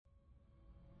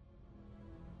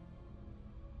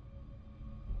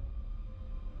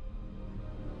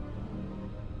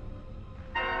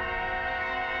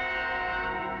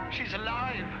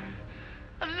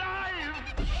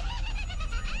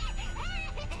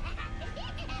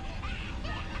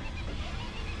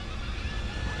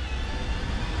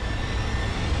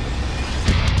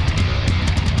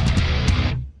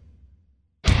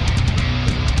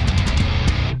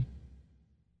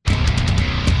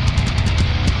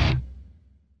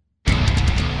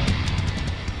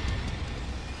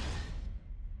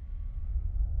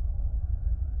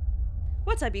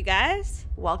What's up, you guys?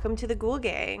 Welcome to the Ghoul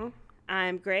Gang.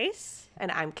 I'm Grace.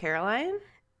 And I'm Caroline.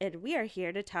 And we are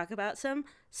here to talk about some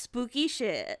spooky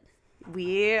shit.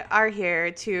 We are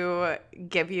here to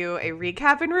give you a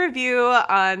recap and review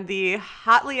on the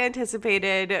hotly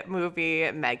anticipated movie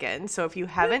M3GAN. So if you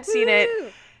haven't seen it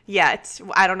yet,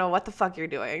 I don't know what the fuck you're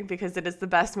doing because it is the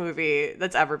best movie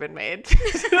that's ever been made.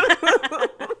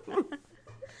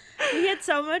 We had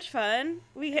so much fun.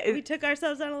 We took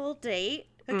ourselves on a little date.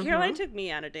 Caroline took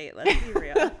me on a date, let's be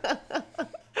real.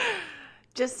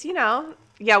 Just,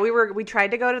 yeah, we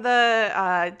tried to go to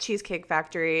the Cheesecake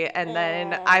Factory, and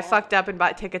then I fucked up and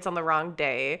bought tickets on the wrong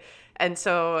day. And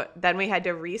so then we had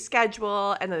to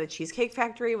reschedule, and then the Cheesecake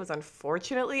Factory was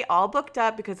unfortunately all booked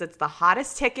up because it's the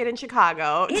hottest ticket in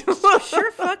Chicago. It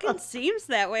sure fucking seems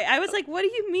that way. I was like, what do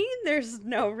you mean there's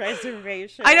no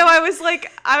reservation? I know, I was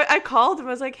like, I called and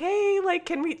was like, hey, like,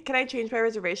 can I change my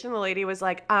reservation? The lady was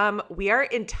like, we are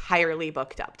entirely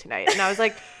booked up tonight. And I was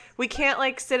like, we can't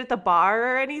like sit at the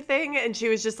bar or anything. And she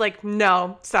was just like,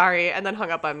 no, sorry. And then hung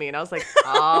up on me. And I was like,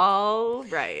 all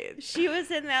right. She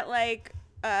was in that like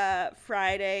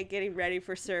Friday getting ready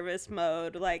for service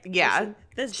mode. Like, yeah,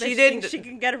 this bitch thinks she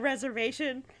can get a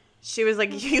reservation. She was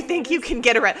like, you think you can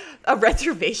get a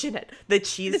reservation at the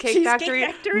Cheesecake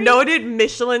Factory? Noted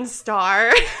Michelin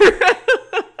star.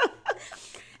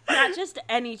 Not just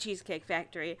any Cheesecake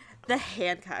Factory, the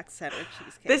Hancock Center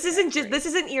Cheesecake Factory. This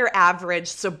isn't your average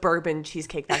suburban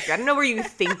Cheesecake Factory. I don't know where you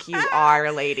think you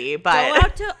are, lady, but go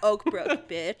out to Oakbrook,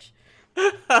 bitch.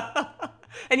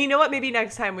 And you know what? Maybe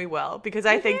next time we will, because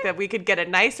I think that we could get a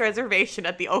nice reservation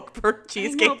at the Oakbrook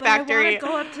Cheesecake Factory. I want to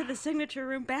go up to the signature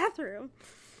room bathroom.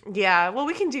 Yeah, well,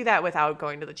 we can do that without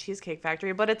going to the Cheesecake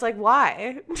Factory, but it's like,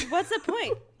 why? What's the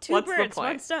point? Two birds,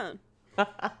 one stone.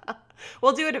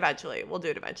 We'll do it eventually.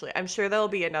 I'm sure there'll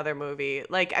be another movie.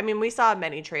 Like, I mean, we saw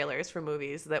many trailers for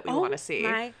movies that we want to see.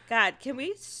 Oh my God. Can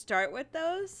we start with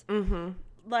those? Mm-hmm.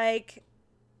 Like,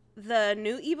 the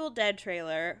new Evil Dead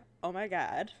trailer. Oh my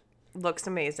God. Looks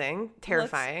amazing.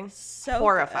 Terrifying. Looks so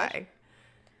horrifying.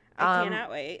 Good. I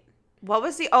cannot wait. What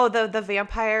was the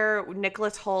vampire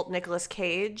Nicolas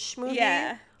Cage movie?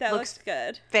 Yeah, that looks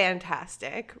good.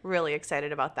 Fantastic. Really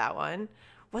excited about that one.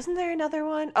 Wasn't there another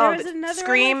one? There was another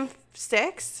Scream one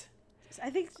 6? I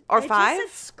think or 5?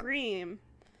 Just said Scream.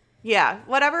 Yeah,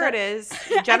 whatever it is.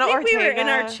 Jenna I think Ortega. We were in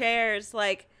our chairs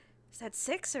like, is that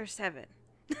 6 or 7?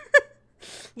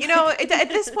 At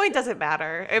this point, doesn't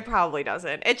matter. It probably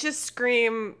doesn't. It's just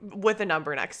Scream with a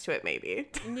number next to it, maybe.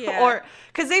 Yeah. Or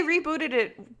because they rebooted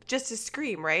it just as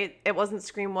Scream, right? It wasn't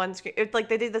Scream 1. It's like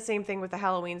they did the same thing with the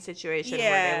Halloween situation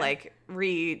where they like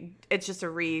it's just a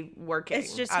reworking.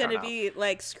 It's just going to be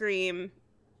like Scream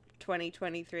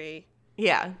 2023.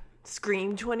 Yeah.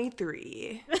 Scream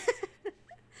 23.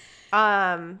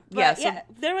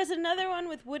 There was another one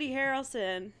with Woody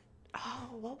Harrelson. Oh,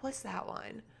 what was that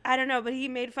one? I don't know, but he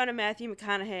made fun of Matthew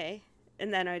McConaughey.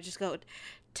 And then I just go,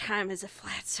 time is a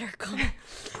flat circle.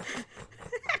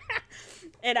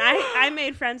 And I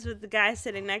made friends with the guy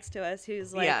sitting next to us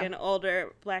who's like an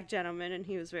older black gentleman, and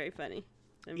he was very funny.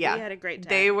 And we had a great time.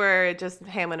 They were just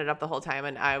hamming it up the whole time,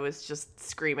 and I was just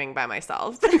screaming by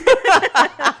myself.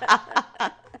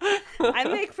 I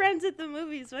make friends at the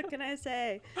movies. What can I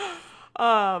say?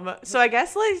 So I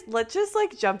guess let's just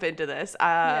jump into this.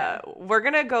 We're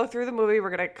gonna go through the movie.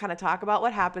 We're gonna kind of talk about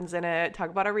what happens in it,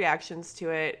 talk about our reactions to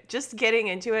it. Just getting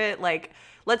into it,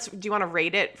 do you want to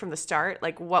rate it from the start?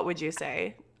 Like, what would you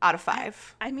say out of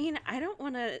 5? I mean, I don't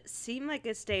want to seem like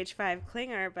a stage 5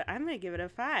 clinger, but I'm gonna give it a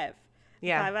 5.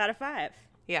 Yeah, 5 out of 5.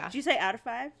 Yeah. Did you say out of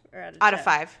 5 or out of 10? Out of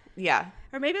 5. Yeah.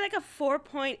 Or maybe like a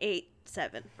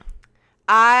 4.87.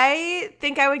 I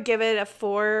think I would give it a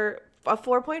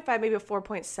 4.5, maybe a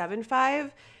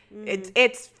 4.75.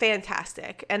 It's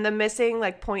fantastic. And the missing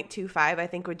 0.25 I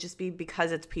think would just be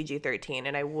because it's PG-13,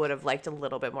 and I would have liked a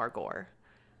little bit more gore.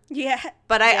 Yeah.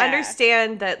 But I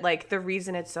understand that the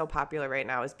reason it's so popular right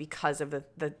now is because of the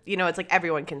it's like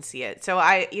everyone can see it. So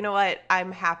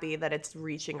I'm happy that it's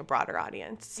reaching a broader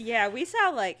audience. Yeah, we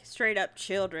saw straight up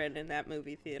children in that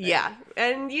movie theater. Yeah.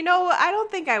 And I don't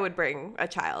think I would bring a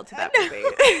child to that movie.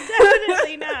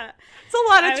 Definitely not. It's a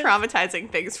lot of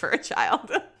traumatizing things for a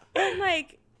child. And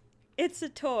it's a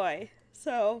toy.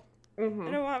 So I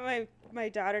don't want my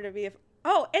daughter to be and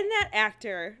that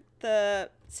actor, the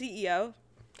CEO.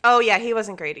 Oh yeah, he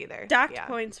wasn't great either. Docked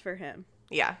points for him.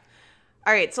 Yeah.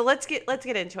 All right, so let's get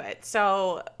into it.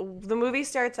 So the movie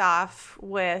starts off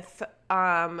with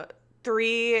a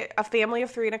family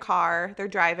of 3 in a car. They're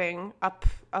driving up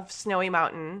a snowy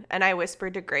mountain, and I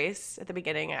whispered to Grace at the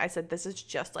beginning. I said, "This is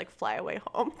just like Fly Away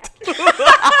Home."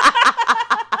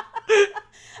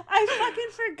 I fucking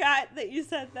forgot that you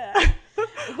said that.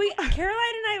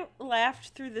 Caroline and I laughed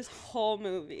through this whole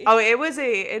movie. Oh,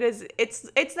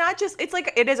 it's not just, it's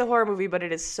like, it is a horror movie, but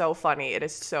it is so funny. It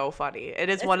is so funny.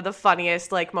 It's one of the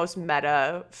funniest, like, most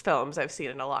meta films I've seen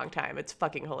in a long time. It's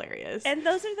fucking hilarious. And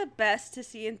those are the best to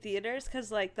see in theaters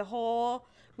because, like,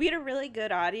 we had a really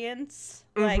good audience.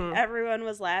 Like, everyone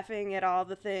was laughing at all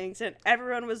the things, and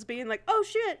everyone was being like, oh,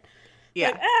 shit.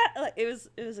 Yeah. Like, it was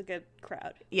a good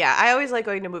crowd. Yeah, I always like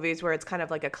going to movies where it's kind of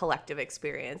like a collective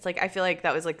experience. Like, I feel like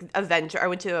that was like I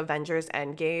went to Avengers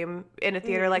Endgame in a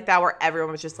theater like that where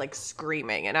everyone was just like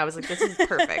screaming, and I was like, this is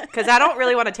perfect because I don't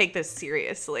really want to take this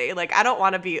seriously. Like, I don't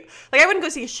want to be like, I wouldn't go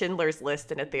see Schindler's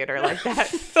List in a theater like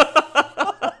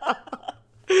that.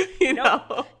 You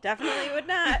know, definitely would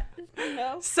not.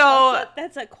 No. So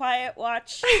that's a quiet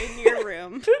watch in your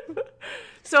room.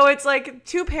 So it's like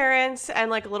two parents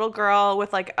and like a little girl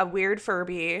with like a weird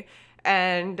Furby.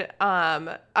 And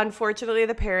unfortunately,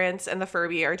 the parents and the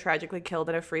Furby are tragically killed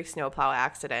in a freak snowplow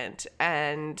accident.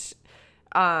 And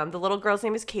the little girl's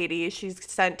name is Katie. She's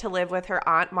sent to live with her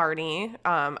Aunt Marnie.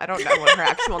 I don't know what her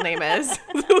actual name is.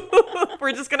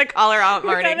 We're just going to call her Aunt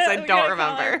Marnie because I don't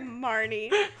remember.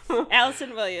 Marnie.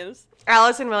 Allison Williams.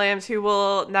 Allison Williams, who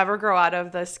will never grow out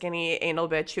of the skinny anal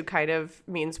bitch who kind of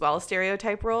means well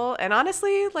stereotype role. And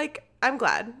honestly, like, I'm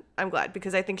glad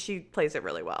because I think she plays it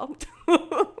really well.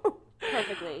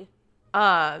 Perfectly.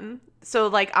 So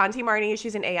like Auntie Marnie,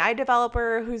 she's an AI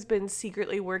developer who's been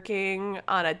secretly working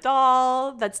on a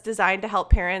doll that's designed to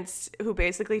help parents who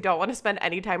basically don't want to spend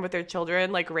any time with their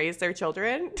children, like raise their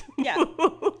children. Yeah.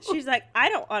 She's like, I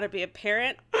don't want to be a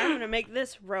parent. I'm going to make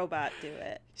this robot do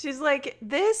it. She's like,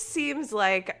 this seems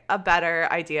like a better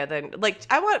idea than, like,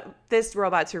 I want this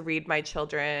robot to read my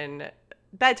children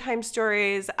bedtime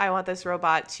stories. I want this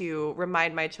robot to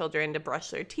remind my children to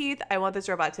brush their teeth. I want this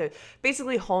robot to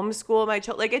basically homeschool my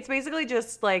children. Like, it's basically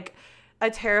just like a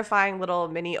terrifying little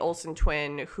mini Olsen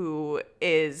twin who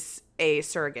is a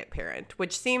surrogate parent,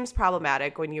 which seems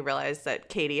problematic when you realize that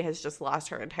Katie has just lost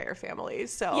her entire family.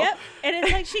 So yep, and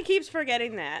it's like she keeps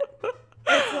forgetting that.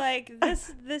 It's like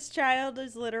this child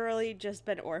has literally just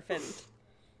been orphaned.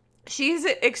 She's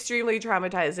extremely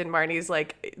traumatized, and Marnie's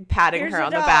like patting Here's her a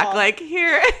on the doll. back, like,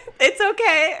 here, it's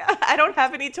okay. I don't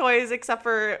have any toys except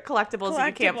for collectibles that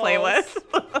you can't play with.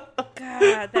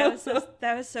 God,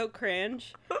 that was so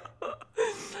cringe.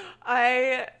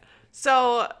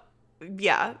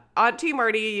 Yeah, Auntie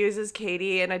Marty uses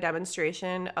Katie in a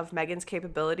demonstration of Megan's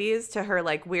capabilities to her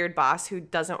like weird boss who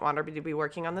doesn't want her to be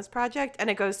working on this project, and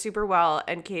it goes super well,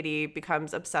 and Katie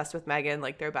becomes obsessed with Megan,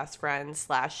 like they're best friends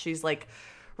 / she's like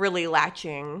really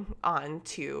latching on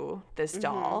to this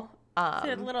doll.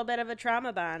 It's a little bit of a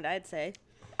trauma bond, I'd say.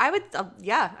 I would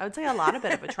say a lot of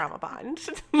bit of a trauma bond.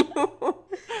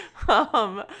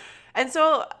 And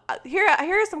so here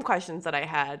are some questions that I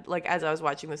had, like, as I was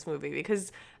watching this movie,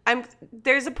 because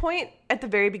there's a point at the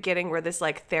very beginning where this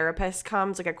like therapist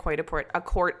comes, like a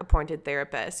court appointed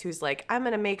therapist who's like, I'm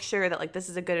going to make sure that like this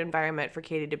is a good environment for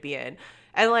Katie to be in.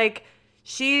 And like,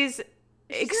 she's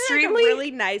extremely in, like, a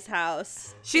really nice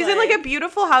house. She's in like a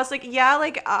beautiful house. Like, yeah,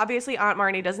 like obviously Aunt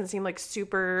Marnie doesn't seem like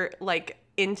super like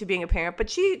into being a parent, but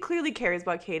she clearly cares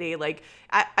about Katie. Like,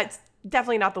 it's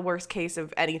definitely not the worst case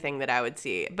of anything that I would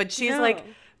see, but she's like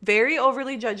very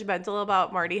overly judgmental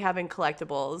about Marty having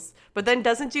collectibles, but then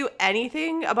doesn't do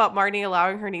anything about Marty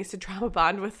allowing her niece to trauma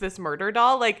bond with this murder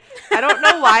doll. Like, I don't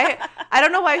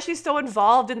know why she's so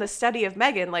involved in the study of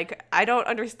Megan. Like, I don't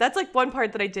understand. That's like one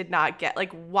part that I did not get.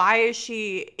 Like, why is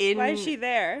she there?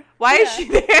 Why is she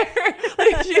there?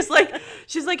 Like,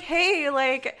 she's like, hey,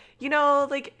 like, you know,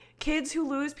 like, kids who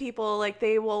lose people, like,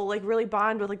 they will like really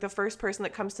bond with like the first person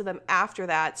that comes to them after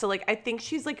that. So like, I think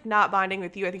she's like not bonding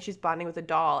with you. I think she's bonding with a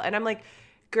doll. And I'm like,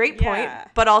 great point. Yeah.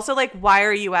 But also like, why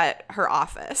are you at her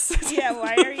office? Yeah.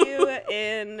 Why are you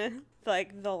in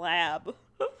like the lab?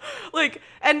 Like,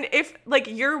 and if like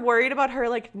you're worried about her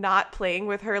like not playing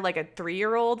with her like a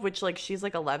 3-year-old, which like she's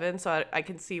like 11, so I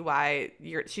can see why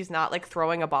she's not like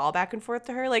throwing a ball back and forth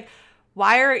to her. Like,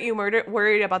 why aren't you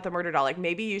worried about the murder doll? Like,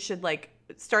 maybe you should like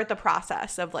start the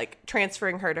process of like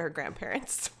transferring her to her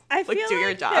grandparents. I like, feel do like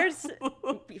your job. There's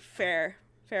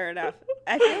fair enough.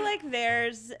 I feel like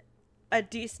there's a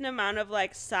decent amount of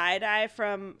like side eye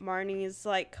from Marnie's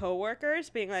like coworkers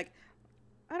being like,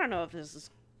 I don't know if this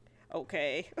is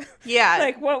okay. Yeah.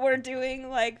 Like what we're doing,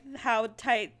 like how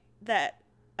tight that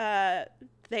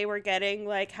they were getting,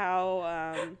 like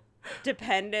how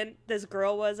dependent this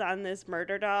girl was on this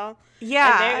murder doll.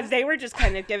 Yeah. And they were just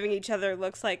kind of giving each other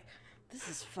looks like, This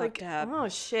is fucked up. Oh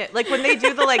shit. Like when they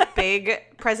do the like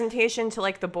big presentation to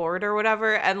like the board or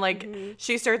whatever, and like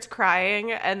she starts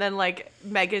crying, and then like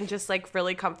Megan just like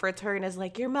really comforts her and is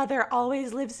like, your mother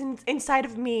always lives inside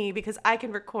of me because I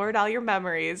can record all your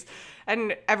memories.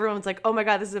 And everyone's like, oh my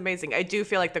God, this is amazing. I do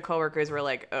feel like the coworkers were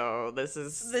like, oh, this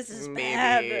is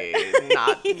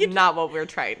maybe not what we're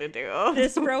trying to do.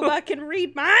 This robot can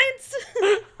read minds.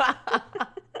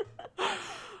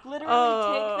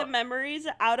 Literally take the memories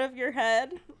out of your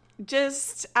head.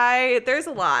 There's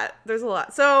a lot.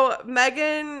 So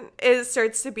Megan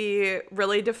starts to be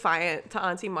really defiant to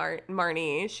Auntie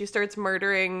Marnie. She starts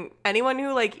murdering anyone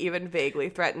who like even vaguely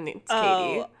threatens Katie.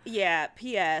 Oh, yeah.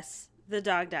 P.S. The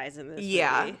dog dies in this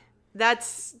movie.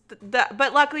 That's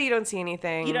but luckily you don't see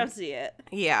anything. You don't see it.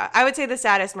 Yeah. I would say the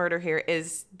saddest murder here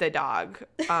is the dog.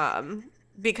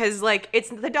 Because like it's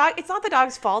not the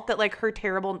dog's fault that like her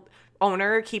terrible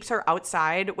owner keeps her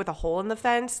outside with a hole in the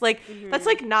fence. Like that's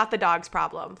like not the dog's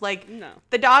problem. Like no.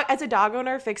 The dog, as a dog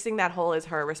owner, fixing that hole is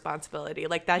her responsibility.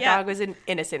 Like that dog was an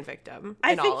innocent victim.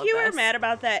 I think you were mad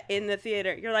about that in the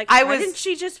theater. You're like, why didn't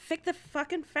she just fix the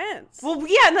fucking fence? Well,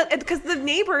 yeah, because the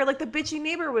neighbor, like the bitchy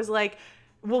neighbor, was like,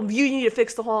 well, you need to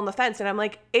fix the hole in the fence. And I'm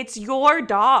like, it's your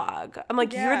dog. I'm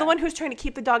like, you're the one who's trying to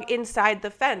keep the dog inside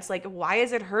the fence. Like, why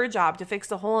is it her job to fix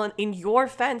the hole in your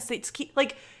fence?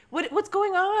 What's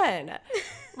going on?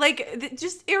 Like,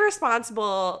 just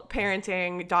irresponsible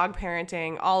parenting, dog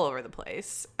parenting all over the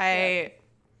place. So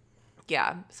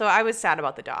I was sad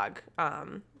about the dog,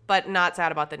 but not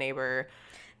sad about the neighbor.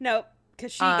 Nope,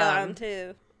 because she gone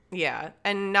too. Yeah,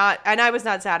 and I was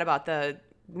not sad about the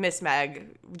Miss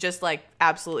Meg just like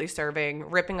absolutely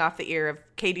ripping off the ear of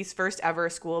Katie's first ever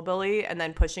school bully and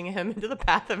then pushing him into the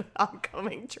path of an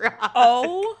oncoming truck.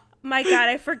 Oh my God,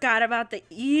 I forgot about the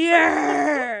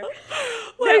ear.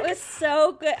 That was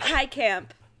so good. High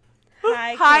camp.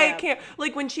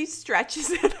 Like when she stretches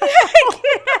it.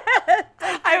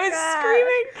 I was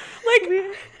screaming. Like,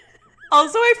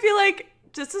 also I feel like,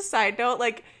 just a side note,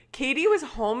 like Katie was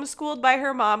homeschooled by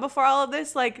her mom before all of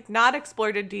this, like not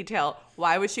explored in detail.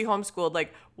 Why was she homeschooled?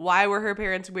 Like, why were her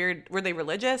parents weird? Were they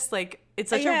religious? Like, it's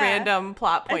such a random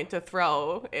plot point to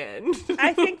throw in.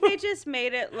 I think they just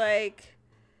made it like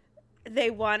they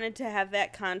wanted to have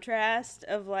that contrast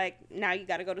of like, now you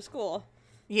got to go to school.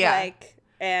 Yeah. Like,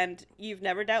 and you've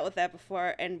never dealt with that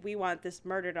before, and we want this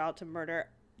murder doll to murder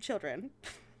children.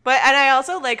 And I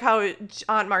also like how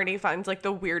Aunt Marnie finds like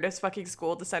the weirdest fucking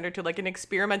school to send her to, like an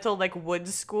experimental like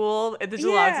woods school. It just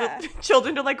allows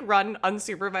children to like run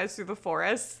unsupervised through the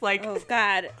forest. Like, oh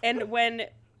God! And when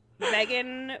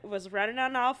Megan was running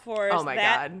on all fours,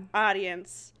 God.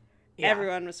 Audience,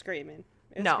 everyone was screaming.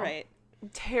 It was great.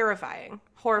 Terrifying,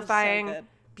 horrifying, so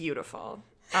beautiful.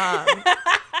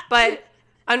 But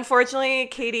unfortunately,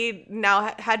 Katie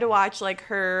now had to watch like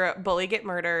her bully get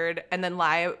murdered and then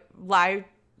lie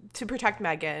to protect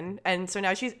Megan. And so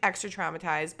now she's extra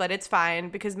traumatized, but it's fine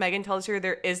because Megan tells her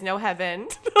there is no heaven.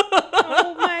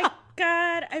 Oh my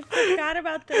God, I forgot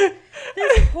about this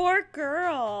poor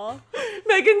girl.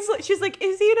 She's like,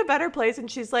 is he in a better place?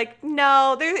 And she's like,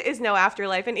 no, there is no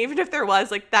afterlife. And even if there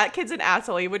was, like, that kid's an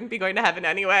asshole. He wouldn't be going to heaven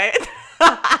anyway.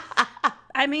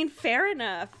 I mean, fair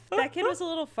enough. That kid was a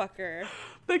little fucker.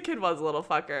 But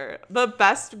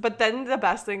then the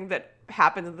best thing that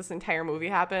happens in this entire movie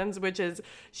happens, which is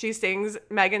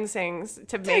Megan sings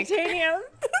to make Titanium.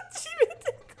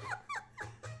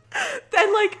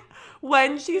 Then like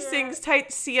when she sings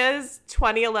Sia's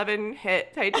 2011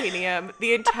 hit Titanium,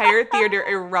 the entire theater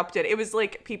erupted. It was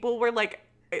like people were like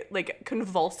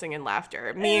convulsing in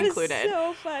laughter, me included.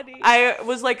 So funny. I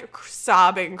was like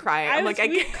sobbing, crying.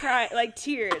 I cry like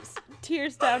tears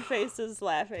down faces,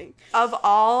 laughing. Of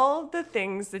all the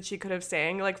things that she could have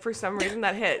sang, like for some reason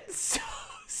that hit so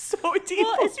deep.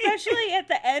 Well, especially at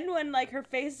the end when like her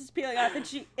face is peeling off and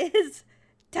she is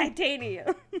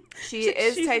titanium. She's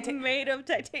made of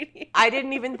titanium. I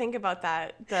didn't even think about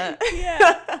that.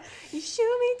 You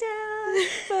shoot me down,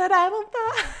 but I won't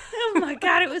fall. Oh my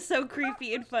God, it was so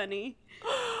creepy and funny.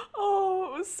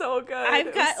 Oh, it was so good.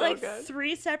 I've got so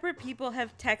 3 separate people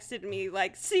have texted me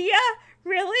like, Sia?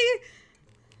 Really?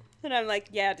 And I'm like,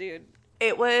 yeah, dude.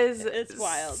 It's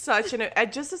wild.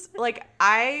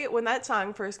 When that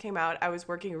song first came out, I was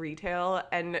working retail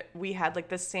and we had like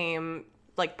the same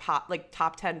like pop, like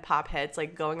top 10 pop hits,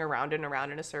 like going around and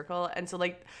around in a circle. And so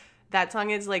like that song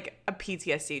is like a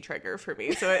PTSD trigger for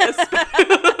me. So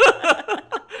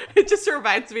it just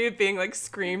reminds me of being like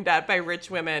screamed at by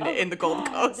rich women in the Gold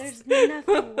Coast. There's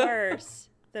nothing worse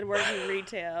than working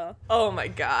retail. Oh my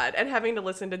God. And having to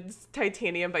listen to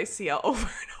Titanium by Sia over and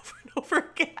over and over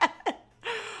again.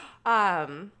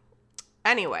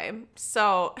 Anyway,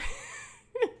 so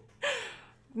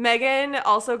Megan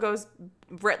also goes,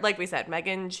 like we said,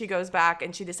 she goes back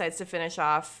and she decides to finish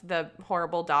off the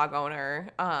horrible dog owner.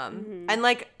 And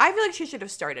like, I feel like she should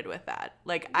have started with that.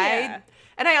 Like, Yeah.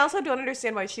 I also don't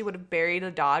understand why she would have buried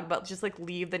a dog, but just like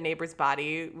leave the neighbor's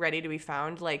body ready to be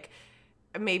found. Like,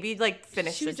 maybe like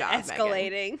finish She the was job,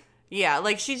 escalating. Megan. Yeah,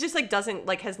 like she just like doesn't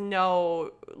like has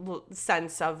no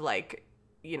sense of like,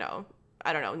 you know,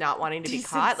 I don't know, not wanting to be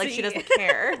caught. Like she doesn't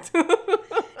care.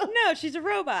 No, she's a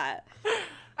robot.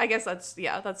 I guess that's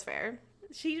fair.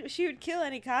 She would kill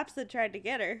any cops that tried to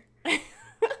get her.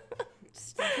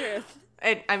 It's the truth.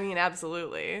 I mean,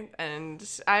 absolutely. And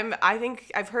I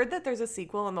think I've heard that there's a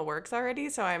sequel in the works already,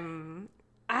 so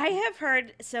I have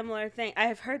heard similar thing. I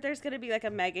have heard there's going to be like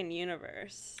a Megan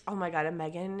universe. Oh my god, a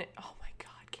Megan. Oh my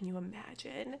god, can you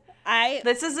imagine?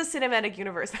 This is a cinematic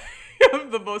universe I'm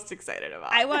the most excited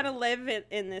about. I want to live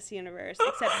in this universe,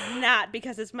 except not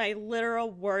because it's my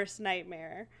literal worst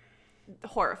nightmare.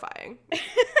 Horrifying.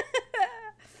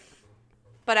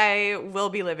 But I will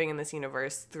be living in this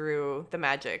universe through the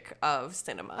magic of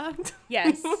cinema.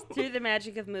 Yes, through the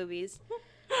magic of movies.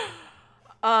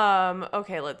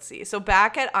 Okay, let's see. So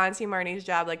back at Auntie Marnie's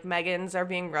job, like Megan's are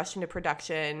being rushed into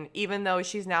production, even though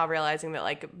she's now realizing that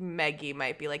like Meggie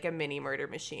might be like a mini murder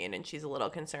machine, and she's a little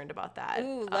concerned about that.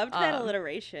 Ooh, loved that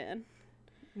alliteration.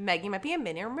 Meggie might be a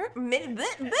can't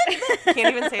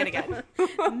even say it again.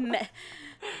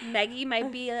 Meggie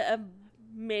might be a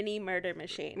mini murder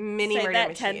machine. Mini say murder that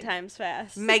machine. 10 times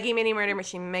fast. Meggie mini murder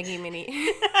machine. Meggie mini.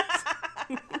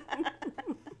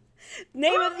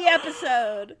 Name of the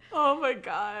episode. Oh my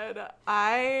god.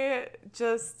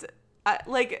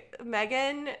 Like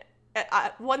Megan,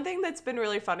 one thing that's been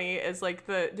really funny is like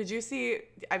did you see,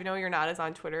 I know you're not as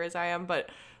on Twitter as I am, but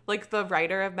like the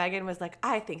writer of Megan was like,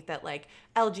 I think that like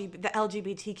the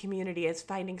LGBT community is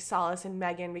finding solace in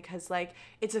Megan because like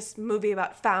it's a movie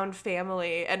about found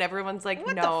family, and everyone's like,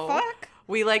 what no, the fuck?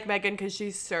 We like Megan because she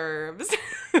serves.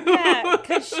 Yeah,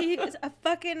 because she is a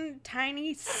fucking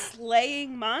tiny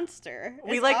slaying monster.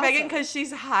 We like awesome. Megan because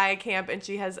she's high camp and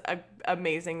she has an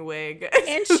amazing wig.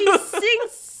 And she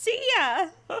sings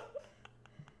Sia.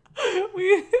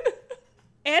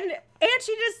 And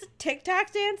she does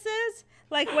TikTok dances.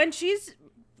 Like when she's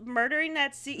murdering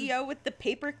that CEO with the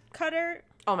paper cutter.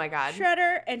 Oh my god.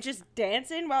 Shredder, and just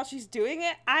dancing while she's doing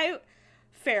it.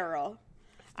 Feral.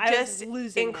 I was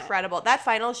losing incredible. it. That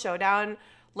final showdown,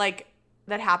 like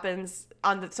that happens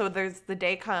so there's the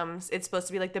day comes. It's supposed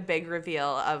to be like the big reveal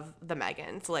of the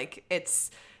Megans. Like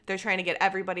they're trying to get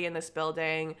everybody in this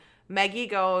building. Meggie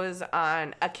goes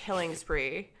on a killing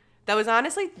spree that was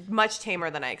honestly much tamer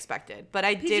than I expected. But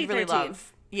I did really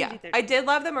love. Yeah, PG-13. I did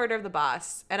love the murder of the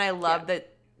boss, and I love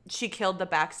that she killed the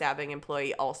backstabbing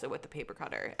employee also with the paper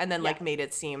cutter, and then like made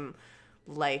it seem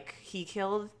like he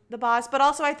killed the boss. But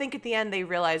also I think at the end they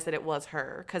realized that it was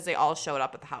her because they all showed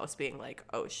up at the house being like,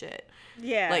 oh shit.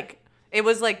 Yeah. Like it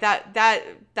was like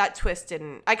that twist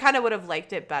didn't, I kind of would have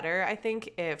liked it better, I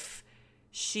think, if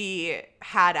she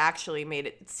had actually made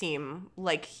it seem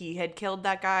like he had killed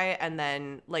that guy, and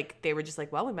then like they were just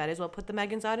like, well, we might as well put the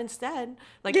Megans on instead.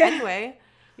 Like anyway.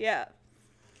 Yeah.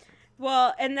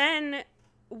 Well, and then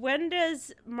when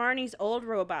does Marnie's old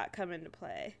robot come into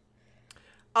play?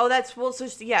 Oh,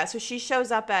 so she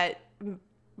shows up at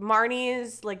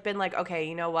Marnie's, like, been like, okay,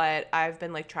 you know what? I've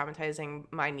been, like, traumatizing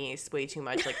my niece way too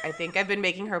much. Like, I think I've been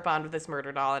making her bond with this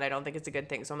murder doll, and I don't think it's a good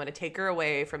thing. So I'm going to take her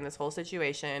away from this whole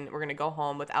situation. We're going to go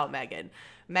home without Megan.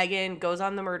 Megan goes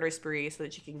on the murder spree so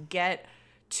that she can get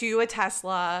to a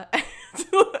Tesla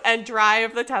and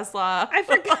drive the Tesla. I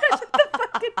forgot the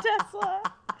fucking Tesla.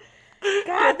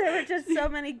 God, there were just so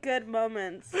many good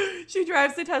moments. She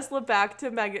drives the Tesla back to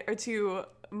to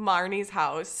Marnie's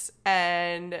house,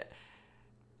 and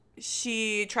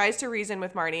she tries to reason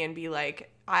with Marnie and be like,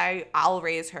 I'll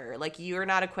raise her. Like, you're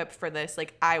not equipped for this.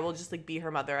 Like, I will just, like, be her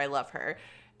mother. I love her.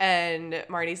 And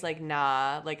Marnie's like,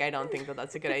 nah, like, I don't think that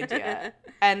that's a good idea.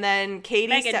 And then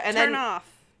Katie turn off.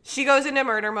 She goes into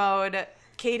murder mode.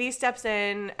 Katie steps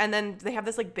in, and then they have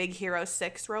this, like, Big Hero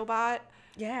 6 robot.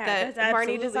 Yeah, that's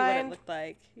Marnie designed. what it looked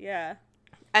like. Yeah.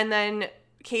 And then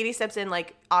Katie steps in,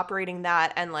 like, operating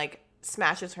that, and, like,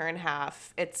 smashes her in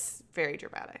half. It's very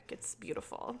dramatic. It's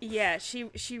beautiful. Yeah,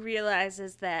 she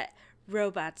realizes that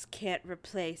robots can't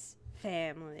replace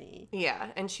family. Yeah,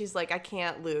 and she's like, I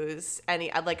can't lose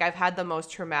any. Like, I've had the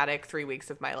most traumatic 3 weeks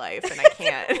of my life, and I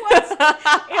can't.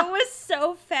 It was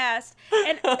so fast.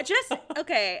 And just,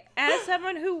 okay, as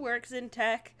someone who works in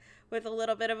tech with a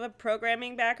little bit of a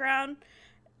programming background,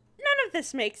 none of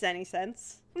this makes any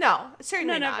sense. No,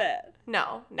 certainly None not. of it.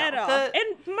 No. At all.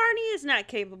 And Marnie is not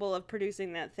capable of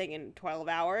producing that thing in 12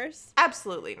 hours.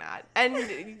 Absolutely not. And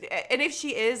if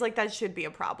she is, like, that should be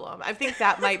a problem. I think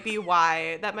that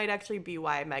might actually be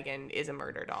why Megan is a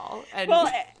murder doll. And, well,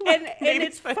 and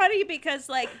it's funny because,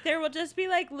 like, there will just be,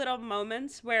 like, little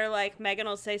moments where, like, Megan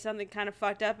will say something kind of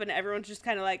fucked up and everyone's just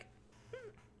kind of like,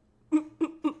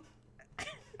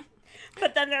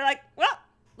 but then they're like, well,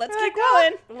 let's keep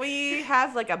going. We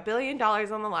have like $1 billion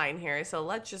on the line here, so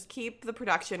let's just keep the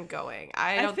production going.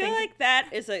 I feel like that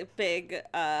is a big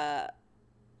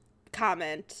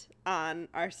comment on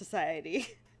our society.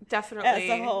 Definitely.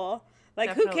 As a whole. Like,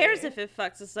 Definitely. Who cares if it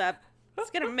fucks us up? It's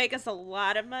going to make us a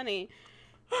lot of money.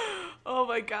 Oh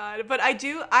my God. But I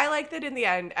like that in the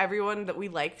end, everyone that we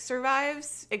like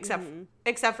survives, except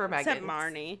for Megan. Except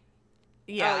Marnie.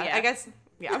 Yeah, oh, yeah. I guess,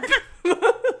 yeah.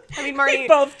 I mean, Marnie. They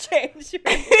both change.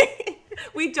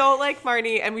 We don't like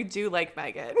Marnie and we do like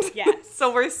Megan. Yes.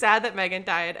 So we're sad that Megan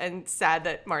died and sad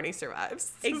that Marnie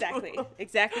survives. Exactly.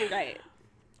 Exactly right.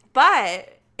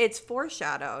 But it's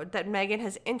foreshadowed that Megan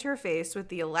has interfaced with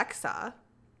the Alexa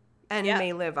and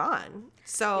may live on.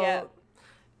 So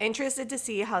interested to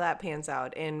see how that pans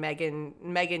out in Megan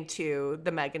 2,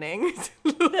 the Meganing.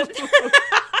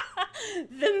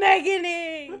 The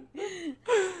Meganing.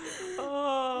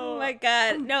 Oh my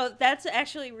God. No, that's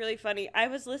actually really funny. I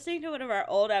was listening to one of our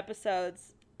old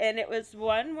episodes, and it was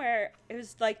one where it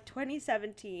was like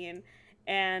 2017,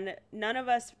 and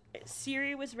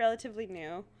Siri was relatively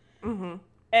new. Mm-hmm.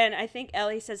 And I think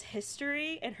Ellie says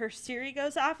history, and her Siri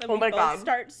goes off, and we both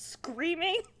start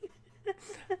screaming.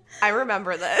 I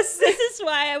remember this. This is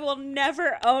why I will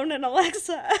never own an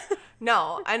Alexa.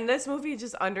 No, and this movie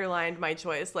just underlined my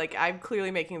choice. Like, I'm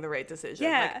clearly making the right decision.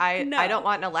 Yeah, like, I don't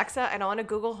want an Alexa. I don't want a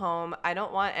Google Home. I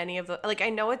don't want any of the... Like, I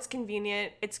know it's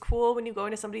convenient. It's cool when you go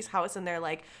into somebody's house and they're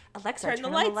like, Alexa, turn the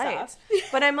lights.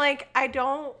 But I'm like, I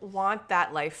don't want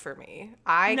that life for me.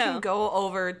 I can go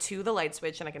over to the light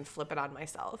switch and I can flip it on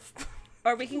myself.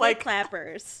 Or we can get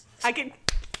clappers. I can...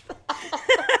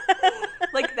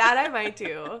 Like, that I might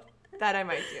do.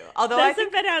 Although those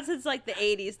have been out since like the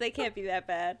 80s. They can't be that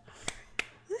bad.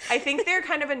 I think they're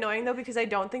kind of annoying though, because I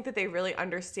don't think that they really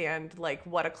understand like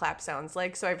what a clap sounds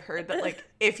like. So I've heard that like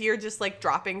if you're just like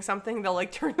dropping something, they'll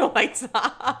like turn the lights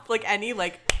off, like any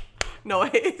like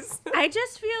noise. I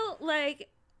just feel like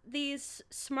these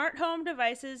smart home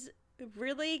devices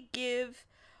really give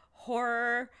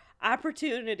horror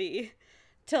opportunity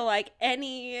to like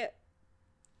any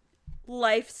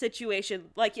life situation.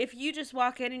 Like if you just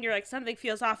walk in and you're like, something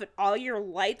feels off and all your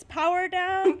lights power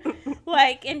down,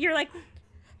 like, and you're like,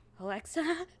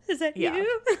 Alexa, is that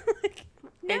you? Like,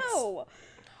 no.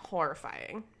 It's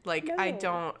horrifying. Like, no.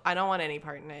 I don't want any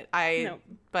part in it.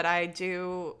 But I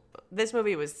do. This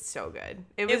movie was so good.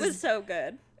 It was so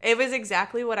good. It was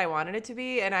exactly what I wanted it to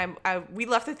be, and we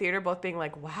left the theater both being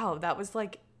like, wow, that's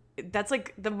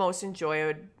like the most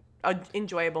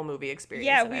enjoyable movie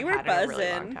experience that I've had in a really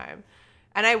long time.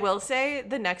 And I will say,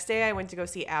 the next day I went to go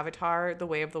see Avatar: The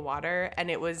Way of the Water,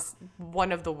 and it was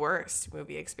one of the worst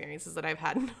movie experiences that I've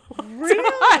had in a long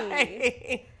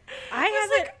Really?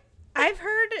 I've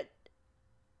heard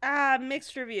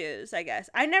mixed reviews, I guess.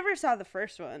 I never saw the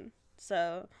first one.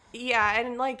 So yeah,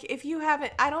 and like if you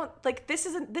haven't, I don't like this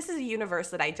is a universe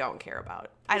that I don't care about.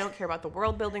 I don't care about the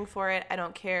world building for it. I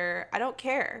don't care.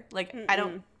 Like I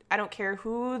don't care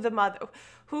who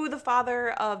the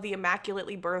father of the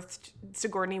immaculately birthed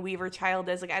Sigourney Weaver child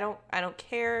is. Like I don't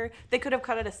care. They could have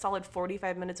cut it a solid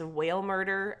 45 minutes of whale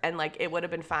murder and like it would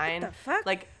have been fine. What the fuck?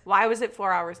 Like why was it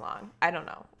 4 hours long? I don't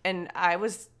know. And I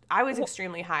was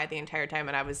extremely high the entire time,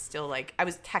 and I was still like I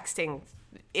was texting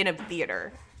in a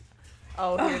theater.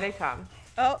 Oh, here they come.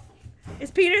 Oh,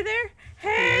 is Peter there?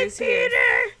 Hey,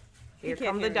 Peter! Here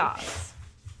come the dogs.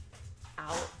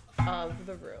 Out of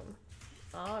the room.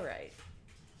 All right.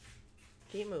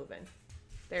 Keep moving.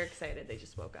 They're excited. They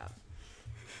just woke up.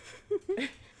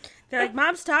 They're like,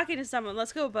 Mom's talking to someone.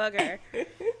 Let's go bug her.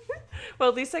 Well,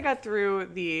 at least I got through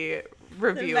the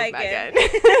review of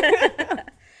Megan.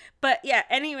 But yeah,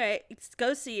 anyway,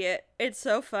 go see it. It's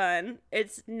so fun.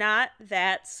 It's not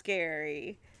that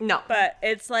scary. No. But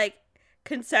it's like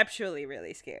conceptually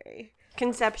really scary.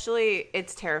 Conceptually,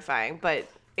 it's terrifying, but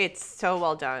it's so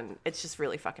well done. It's just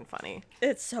really fucking funny.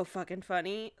 It's so fucking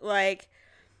funny. Like,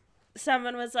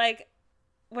 someone was like,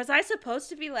 was I supposed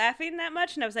to be laughing that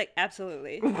much? And I was like,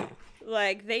 absolutely.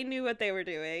 Like, they knew what they were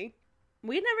doing.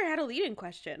 We never had a lead-in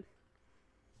question.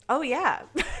 Oh, yeah.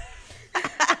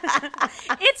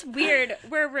 It's weird.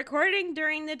 We're recording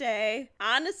during the day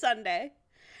on a Sunday.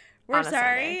 We're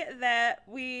sorry that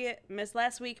we missed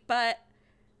last week, but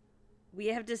we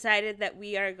have decided that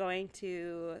we are going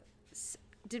to.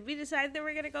 Did we decide that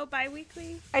we're going to go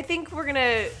bi-weekly? I think we're going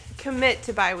to commit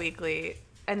to bi-weekly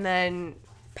and then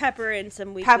pepper in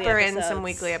some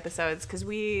weekly episodes because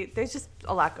there's just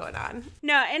a lot going on.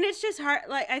 No, and it's just hard.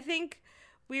 Like, I think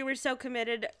we were so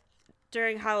committed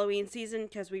during Halloween season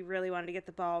because we really wanted to get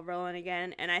the ball rolling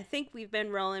again, and I think we've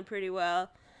been rolling pretty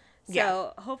well.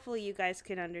 So hopefully you guys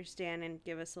can understand and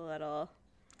give us a little.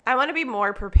 I want to be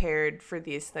more prepared for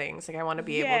these things. Like, I want to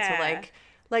be able to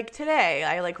like today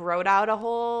I like wrote out a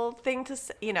whole thing to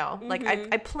like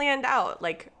I planned out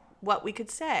like what we could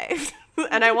say.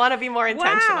 And I want to be more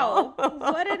intentional.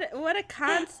 Wow. What a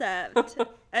concept.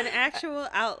 An actual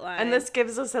outline. And this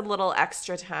gives us a little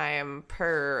extra time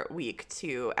per week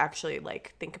to actually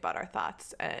like think about our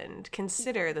thoughts and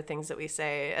consider the things that we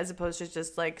say as opposed to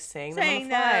just like saying them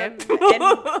on the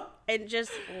fly. and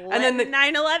just let the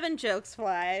 9/11 jokes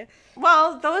fly.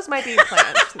 Well, those might be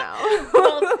planned now.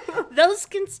 Well, those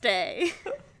can stay.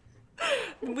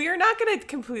 We're not going to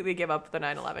completely give up the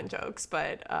 9/11 jokes,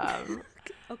 but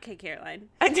okay, Caroline.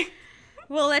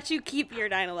 We'll let you keep your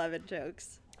 9/11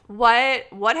 jokes.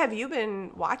 What have you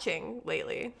been watching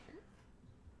lately?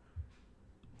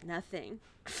 Nothing.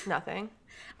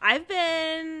 I've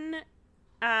been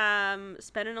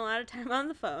spending a lot of time on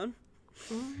the phone.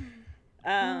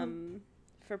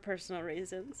 For personal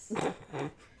reasons.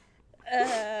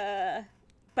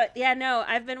 But yeah, no,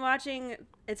 I've been watching.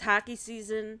 It's hockey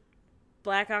season.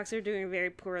 Blackhawks are doing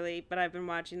very poorly, but I've been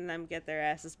watching them get their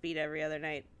asses beat every other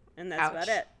night, and that's about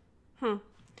it.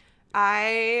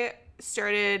 I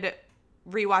started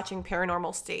rewatching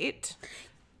Paranormal State,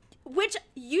 which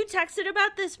you texted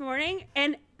about this morning,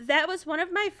 and that was one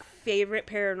of my favorite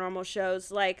paranormal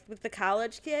shows, like with the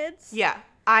college kids. Yeah.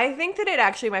 I think that it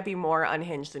actually might be more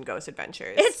unhinged than Ghost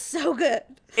Adventures. It's so good.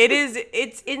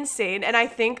 It's insane. And I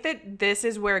think that this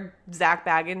is where Zach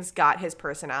Baggins got his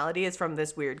personality, is from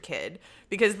this weird kid.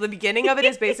 Because the beginning of it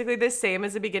is basically the same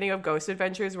as the beginning of Ghost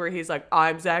Adventures, where he's like,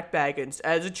 I'm Zach Baggins.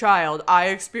 As a child, I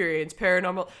experienced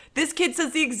paranormal. This kid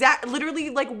says the exact,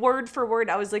 literally like word for word.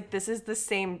 I was like, this is the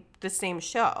same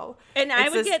show. And I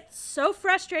would get so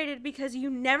frustrated because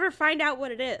you never find out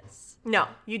what it is. No,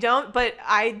 you don't. But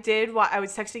I did. I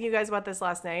was texting you guys about this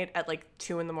last night at like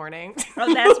 2 a.m.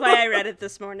 Oh, that's why I read it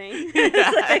this morning.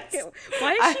 Yes. Like,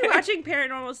 why is she watching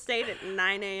Paranormal State at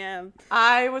 9 a.m.?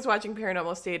 I was watching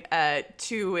Paranormal State at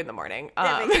 2 a.m.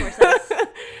 That makes more sense.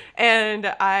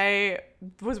 And I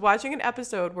was watching an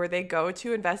episode where they go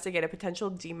to investigate a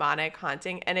potential demonic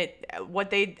haunting, and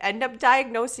what they end up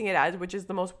diagnosing it as, which is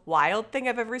the most wild thing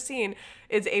I've ever seen,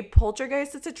 is a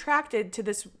poltergeist that's attracted to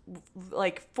this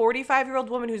like 45-year-old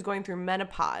woman who's going through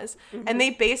menopause. Mm-hmm. And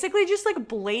they basically just like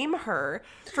blame her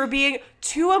for being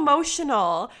too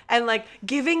emotional and like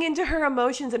giving into her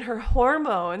emotions and her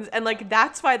hormones, and like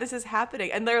that's why this is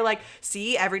happening. And they're like,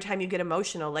 see, every time you get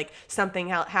emotional, like something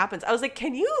happens. I was like,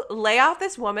 can you lay off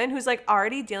this woman who's like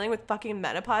already dealing with fucking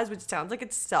menopause, which sounds like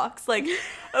it sucks? Like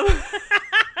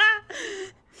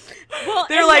well,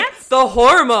 they're like, the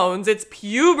hormones, it's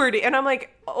puberty. And I'm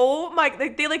like, oh my,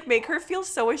 like they like make her feel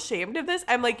so ashamed of this.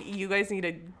 I'm like, you guys need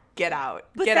to get out.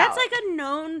 But that's like a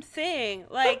known thing.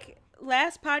 Like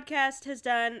last podcast has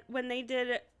done, when they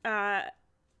did their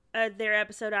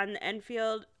episode on the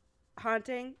Enfield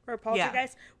haunting or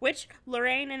poltergeist, which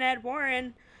Lorraine and Ed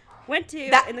Warren went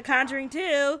to in The Conjuring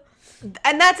 2.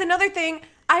 And that's another thing.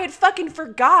 I had fucking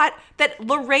forgot that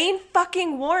Lorraine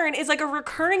fucking Warren is like a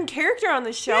recurring character on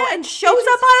the show, and shows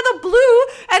up out of the blue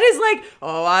and is like,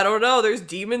 oh, I don't know, there's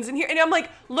demons in here. And I'm like,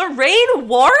 Lorraine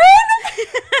Warren?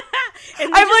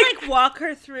 And I'm just like walk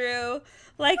her through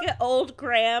like an old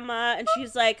grandma, and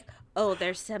she's like, oh,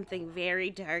 there's something very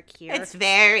dark here. It's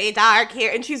very dark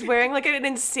here. And she's wearing like an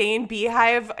insane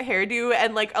beehive hairdo,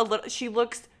 and like a little, she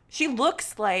looks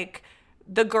like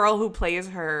the girl who plays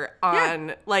her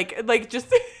on like just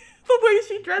the way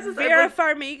she dresses. Vera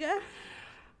Farmiga.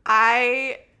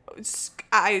 I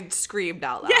screamed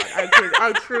out loud. Yeah.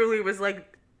 I truly was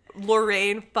like,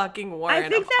 Lorraine fucking Warren. I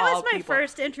think that was my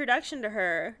first introduction to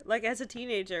her, like as a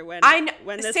teenager when this same,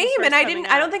 was first and coming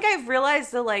out. I don't think I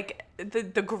realized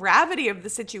the gravity of the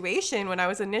situation when I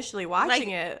was initially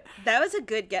watching it. That was a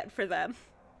good get for them.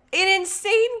 An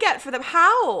insane get for them.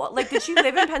 How? Like, did she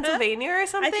live in Pennsylvania or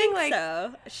something? I think like,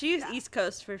 so. She's East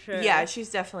Coast for sure. Yeah, she's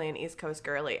definitely an East Coast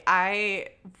girly.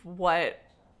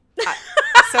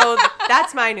 So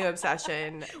that's my new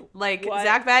obsession. Like, what?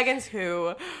 Zach Baggins,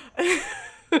 who...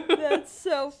 That's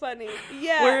so funny.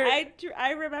 Yeah,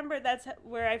 I remember that's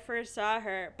where I first saw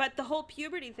her. But the whole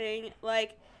puberty thing,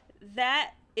 like,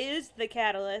 that is the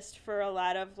catalyst for a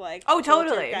lot of like totally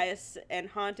poltergeists and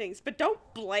hauntings, but don't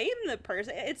blame the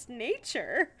person. It's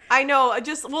nature. I know.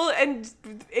 And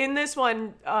in this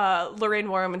one, Lorraine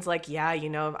Warman's like, yeah,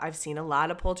 I've seen a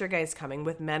lot of poltergeists coming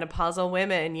with menopausal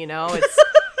women. It's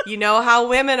you know how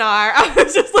women are. I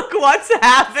was just like, what's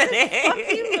happening? Fuck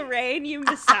you, Lorraine, you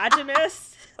misogynist.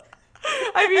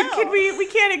 I mean, we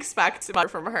can't expect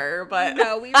much from her, but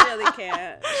no, we really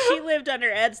can't. She lived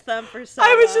under Ed's thumb for so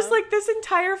long. I was just like, this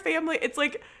entire family, it's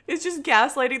just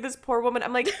gaslighting this poor woman.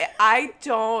 I'm like, I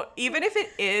don't, even if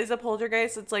it is a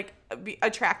poltergeist, it's like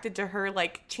attracted to her,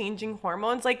 like changing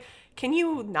hormones. Like, can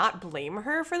you not blame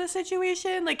her for the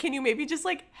situation? Like, can you maybe just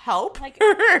like help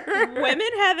her? Women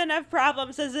have enough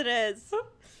problems as it is.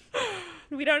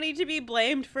 We don't need to be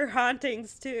blamed for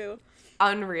hauntings too.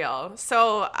 Unreal.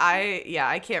 So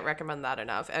I can't recommend that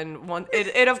enough. And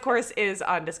it of course is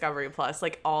on Discovery Plus,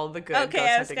 like all the good ghost hunting shows are.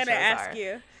 Okay, I was gonna ask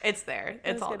you. It's there.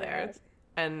 It's all there. Ask.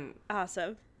 And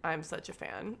awesome. I'm such a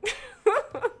fan.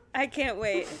 I can't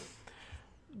wait.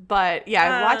 But yeah,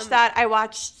 I watched that. I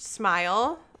watched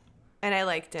Smile, and I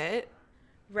liked it.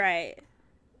 Right.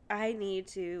 I need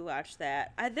to watch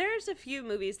that. There's a few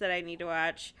movies that I need to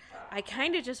watch. I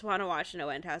kind of just want to watch No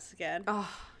End House again.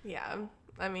 Oh yeah.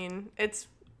 I mean, it's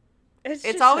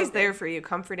so always there for you,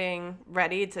 comforting,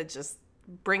 ready to just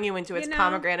bring you into its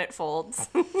pomegranate folds.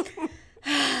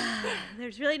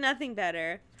 There's really nothing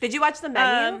better. Did you watch The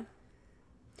Menu?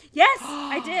 Yes,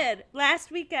 I did.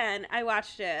 Last weekend, I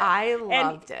watched it. I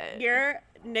loved it. Your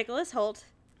Nicholas Hoult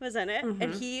was in it,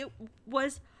 and he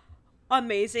was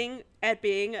amazing at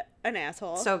being an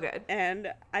asshole. So good.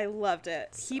 And I loved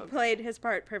it. He played his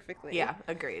part perfectly. Yeah,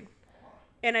 agreed.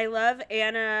 And I love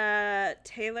Anna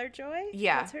Taylor-Joy.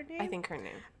 Yeah. What's her name? I think her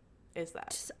name is that.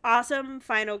 Just awesome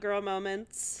final girl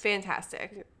moments.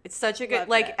 Fantastic. It's such a good,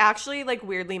 actually,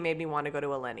 weirdly made me want to go to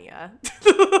Alinea.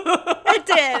 It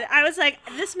did. I was like,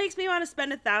 this makes me want to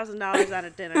spend $1,000 on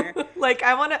a dinner.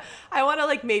 I want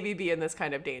to, maybe be in this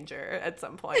kind of danger at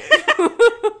some point.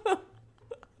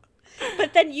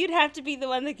 But then you'd have to be the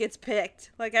one that gets picked.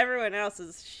 Like, everyone else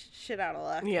is shit out of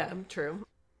luck. Yeah, true.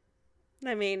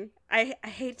 I mean, I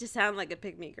hate to sound like a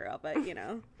pick-me girl, but,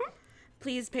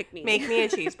 please pick me. Make me a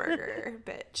cheeseburger,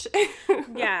 bitch.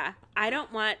 Yeah, I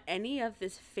don't want any of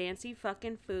this fancy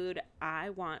fucking food.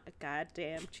 I want a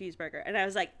goddamn cheeseburger. And I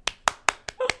was like,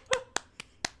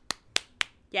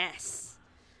 yes.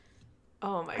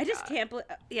 Oh, my God. I just can't believe,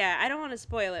 yeah, I don't want to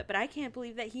spoil it, but I can't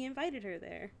believe that he invited her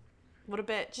there. What a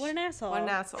bitch. What an asshole. What an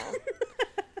asshole.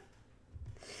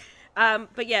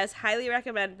 But yes, highly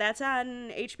recommend. That's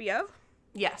on HBO?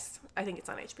 Yes, I think it's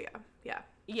on HBO. Yeah.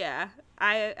 Yeah,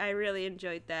 I really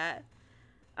enjoyed that.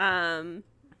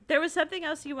 There was something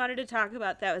else you wanted to talk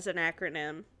about that was an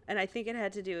acronym, and I think it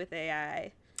had to do with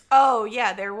AI. Oh,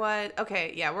 yeah, there was.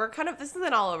 Okay, yeah, we're this is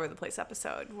an all over the place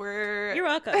episode. You're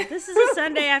welcome. This is a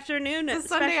Sunday afternoon special.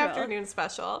 Sunday afternoon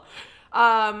special.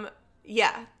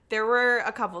 Yeah, there were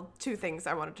two things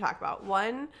I wanted to talk about.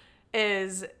 One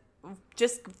is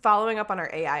just following up on our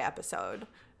AI episode.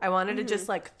 I wanted to just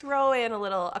throw in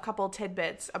a couple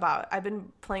tidbits about, I've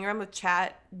been playing around with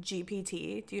Chat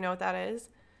GPT. Do you know what that is?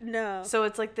 No. So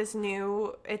it's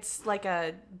it's like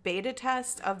a beta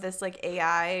test of this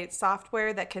AI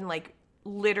software that can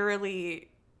literally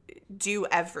do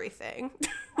everything.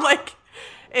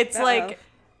 It's how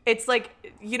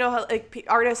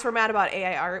artists were mad about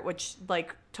AI art, which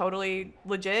totally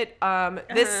legit.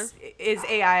 This is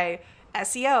AI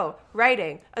SEO,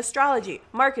 writing, astrology,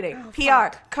 marketing, PR,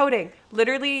 coding.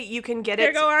 Literally, you can get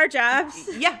There go our jobs.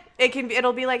 Yeah,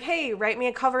 it'll be like, hey, write me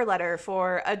a cover letter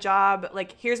for a job.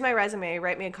 Here's my resume.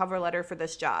 Write me a cover letter for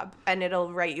this job, and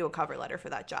it'll write you a cover letter for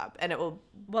that job, and it will.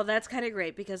 Well, that's kind of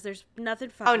great because there's nothing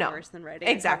fucking worse than writing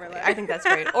a cover letter. I think that's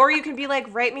great. Or you can be like,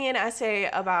 write me an essay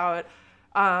about,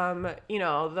 the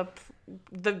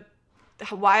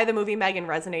why the movie Megan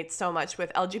resonates so much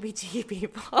with LGBT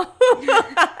people.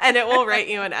 And it will write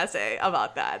you an essay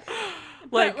about that.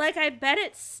 But I bet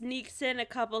it sneaks in a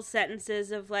couple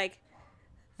sentences of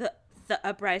the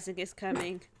uprising is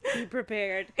coming. Be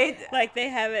prepared. They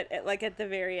have it at the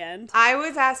very end. I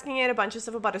was asking it a bunch of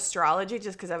stuff about astrology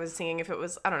just because I was seeing if it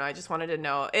was, I don't know, I just wanted to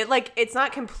know. It's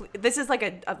not complete. This is like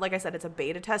I said, it's a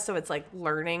beta test, so it's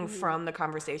learning from the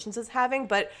conversations it's having,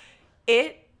 but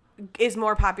it is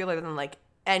more popular than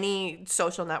any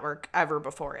social network ever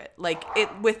before it.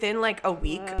 Within a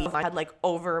week, I had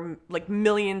over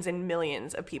millions and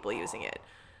millions of people using it.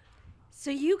 So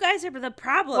you guys are the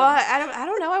problem. Well, I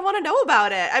don't know. I want to know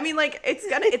about it. I mean, like, it's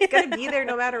gonna be there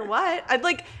no matter what. I'd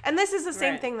like, and this is the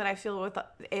same thing that I feel with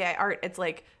AI art. It's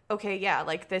like, okay, yeah,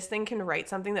 like this thing can write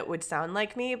something that would sound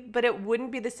like me, but it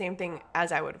wouldn't be the same thing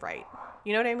as I would write.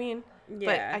 You know what I mean?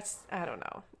 Yeah. But I don't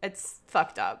know. It's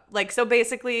fucked up. Like, so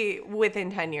basically, within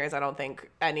 10 years, I don't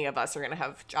think any of us are gonna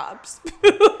have jobs.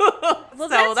 Well,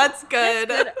 so that's good.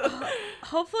 That's good.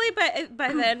 Hopefully,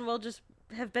 by then we'll just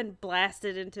have been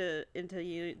blasted into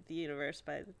the universe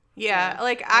by. Yeah,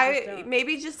 like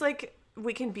maybe just like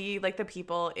we can be like the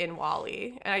people in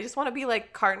Wall-E, and I just want to be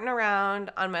like carting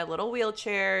around on my little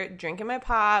wheelchair, drinking my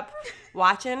pop,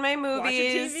 watching my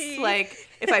movies. TV. Like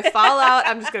if I fall out,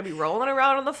 I'm just gonna be rolling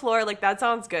around on the floor. Like that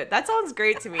sounds good. That sounds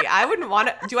great to me. I wouldn't want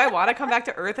to. Do I want to come back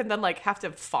to Earth and then like have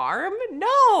to farm?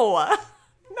 No.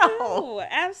 No,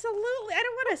 absolutely. I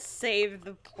don't want to save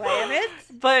the planet.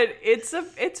 But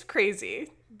it's crazy.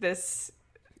 This.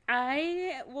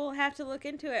 I will have to look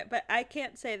into it, but I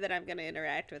can't say that I'm going to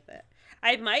interact with it.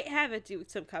 I might have it do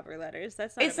some cover letters.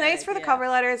 That's not. It's nice for the cover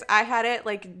letters. I had it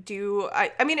like do.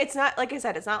 I mean, it's not like I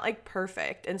said. It's not like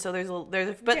perfect, and so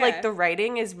but like the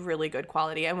writing is really good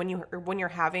quality. And when you're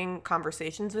having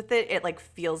conversations with it, it like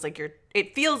feels like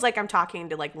it feels like I'm talking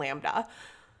to like Lambda,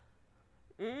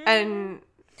 and.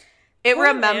 It Poor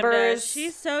remembers. Lambda.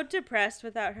 She's so depressed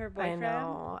without her boyfriend. I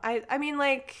know. I mean,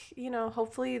 like, you know,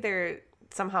 hopefully they're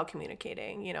somehow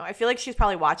communicating. You know, I feel like she's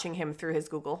probably watching him through his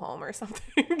Google Home or something.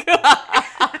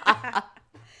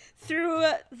 Through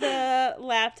the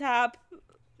laptop.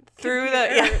 Through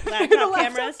laptop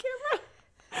cameras.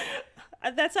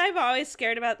 That's why I'm always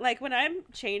scared about. Like when I'm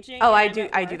changing. Oh, I do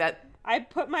that. I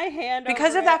put my hand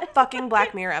because over of that fucking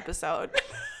Black Mirror episode.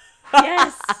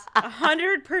 Yes,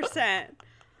 100%.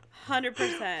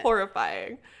 100%.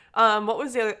 Horrifying. What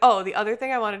was the other? Oh, the other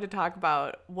thing I wanted to talk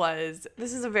about was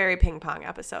this is a very ping pong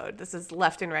episode. This is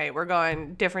left and right. We're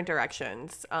going different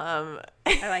directions. I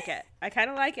like it. I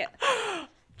kind of like it.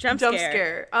 Jump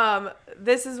scare.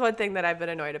 This is one thing that I've been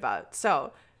annoyed about.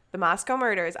 So the Moscow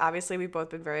murders, obviously we've both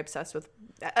been very obsessed with,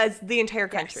 as the entire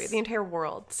country, the entire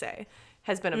world, say,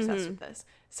 has been obsessed with this.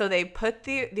 So they put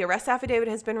the arrest affidavit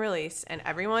has been released, and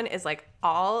everyone is like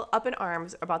all up in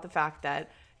arms about the fact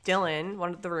that Dylan,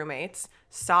 one of the roommates,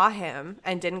 saw him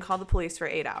and didn't call the police for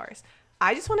 8 hours.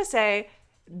 I just want to say,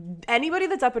 anybody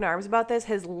that's up in arms about this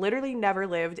has literally never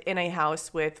lived in a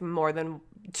house with more than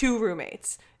 2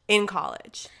 roommates in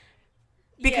college.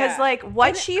 Because like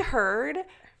what she heard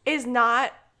is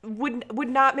not would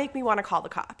not make me want to call the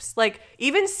cops. Like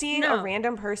even seeing a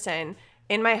random person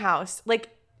in my house,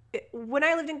 like when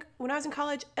I was in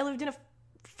college, I lived in a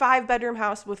 5-bedroom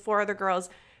house with 4 other girls.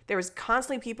 There was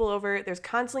constantly people over. There's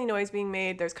constantly noise being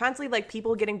made. There's constantly like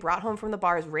people getting brought home from the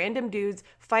bars, random dudes,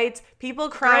 fights, people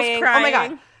crying. Oh my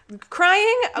God.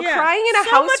 Crying in a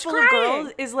house full of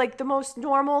girls is like the most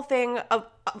normal thing of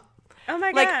oh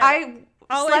my God. Like I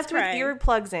always slept crying. with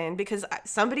earplugs in because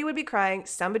somebody would be crying,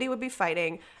 somebody would be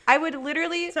fighting. I would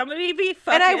literally somebody be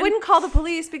fucking. And I wouldn't call the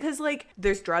police because like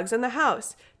there's drugs in the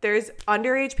house. There's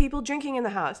underage people drinking in the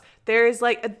house. There's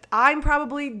like I'm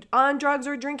probably on drugs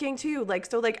or drinking too. Like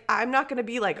so like I'm not going to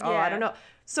be like, "Oh, I don't know."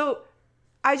 So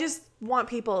I just want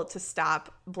people to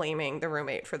stop blaming the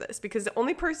roommate for this because the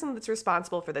only person that's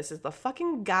responsible for this is the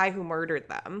fucking guy who murdered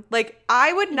them. Like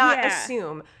I would not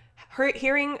assume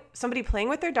hearing somebody playing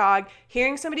with their dog,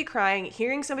 hearing somebody crying,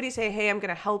 hearing somebody say, "Hey, I'm going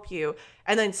to help you,"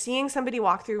 and then seeing somebody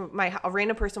a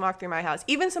random person walk through my house,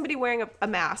 even somebody wearing a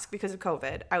mask because of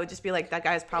COVID, I would just be like, that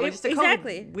guy's probably just a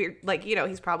COVID weird, like, you know,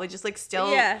 he's probably just like still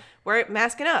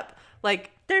masking up. Like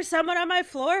there's someone on my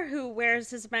floor who wears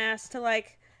his mask to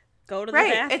like go to the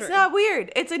bathroom. It's not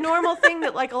weird. It's a normal thing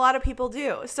that like a lot of people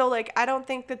do. So like I don't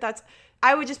think that's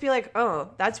I would just be like,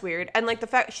 oh, that's weird. And like the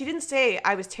fact she didn't say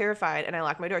I was terrified and I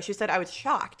locked my door. She said I was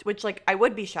shocked, which like I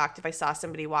would be shocked if I saw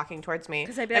somebody walking towards me.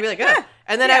 I'd be like, oh.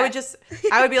 And then I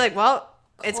would be like, well,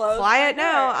 it's quiet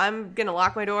now. I'm going to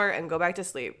lock my door and go back to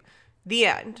sleep. The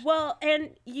end. Well,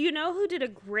 and you know who did a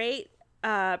great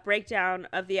breakdown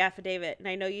of the affidavit, and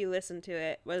I know you listened to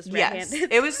it, was Red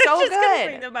Handed. It was so good. Gonna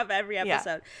bring them up every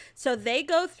episode. So they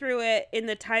go through it in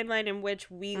the timeline in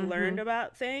which we learned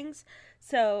about things.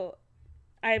 So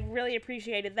I really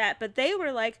appreciated that. But they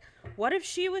were like, what if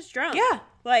she was drunk? Yeah.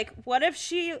 Like, what if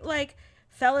she, like,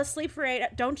 fell asleep for 8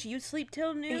 hours? Don't you sleep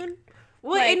till noon?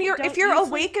 Well, like, and if you're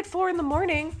awake at 4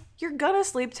 a.m, you're gonna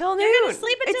sleep till noon. You're gonna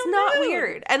sleep until It's not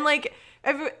weird. And, like,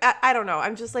 I don't know.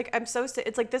 I'm just, like, I'm so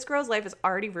it's like, this girl's life is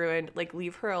already ruined. Like,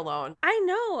 leave her alone. I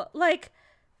know. Like,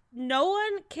 no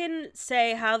one can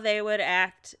say how they would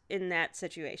act in that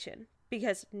situation.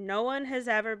 Because no one has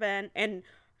ever been and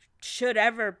should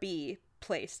ever be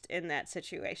placed in that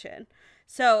situation.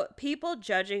 So people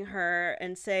judging her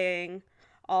and saying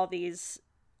all these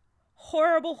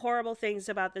horrible, horrible things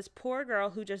about this poor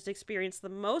girl who just experienced the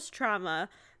most trauma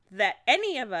that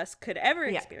any of us could ever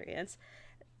experience.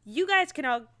 You guys can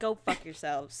all go fuck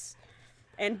yourselves.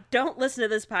 And don't listen to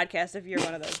this podcast if you're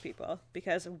one of those people,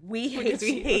 because we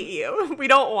hate you. We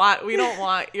don't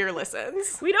want your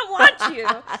listens. We don't want you.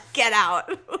 Get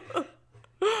out.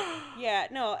 Yeah,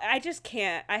 no, I just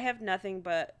can't. I have nothing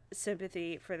but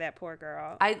sympathy for that poor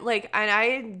girl. That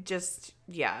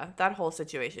whole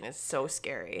situation is so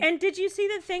scary. And did you see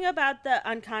the thing about the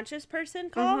unconscious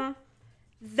person call? Mm-hmm.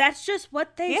 That's just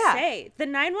what they say. The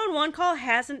 911 call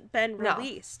hasn't been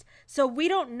released. So we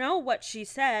don't know what she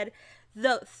said.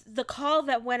 The call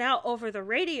that went out over the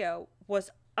radio was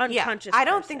unconscious. I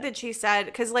don't think that she said,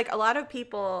 because like a lot of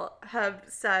people have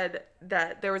said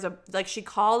that there was she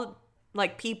called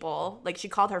like people, like she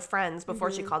called her friends before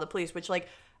she called the police, which like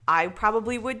I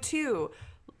probably would too.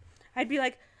 I'd be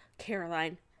like,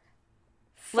 Caroline,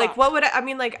 fuck. Like what would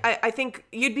I think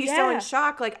you'd be so in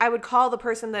shock. Like I would call the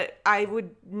person that I would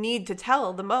need to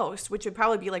tell the most, which would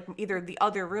probably be like either the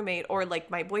other roommate or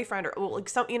like my boyfriend or like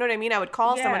some, you know what I mean? I would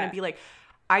call someone and be like,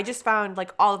 I just found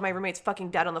like all of my roommates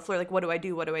fucking dead on the floor. Like, what do I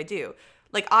do? What do I do?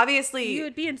 Like, obviously you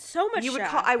would be in so much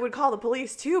shock. I would call the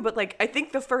police too, but like I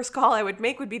think the first call I would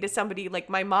make would be to somebody like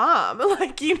my mom.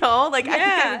 Like, you know, like I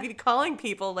think I would be calling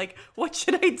people like, what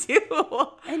should I do?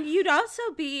 And you'd also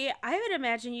be, I would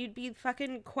imagine you'd be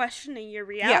fucking questioning your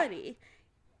reality. Yeah.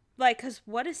 Like, because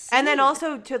what is And then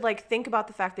also to like think about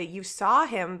the fact that you saw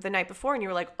him the night before and you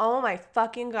were like, oh my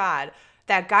fucking God.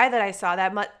 That guy that I saw,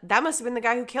 that must have been the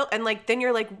guy who killed. And like, then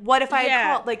you're like, what if I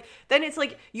had called? Like, then it's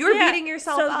like, you're beating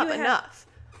yourself up enough.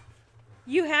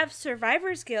 You have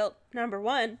survivor's guilt, number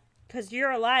one, because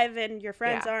you're alive and your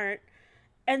friends aren't.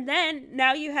 And then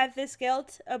now you have this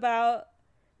guilt about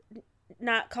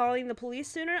not calling the police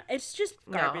sooner. It's just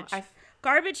garbage.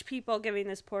 Garbage people giving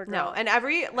this poor girl. No, and hell.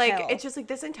 It's just like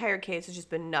this entire case has just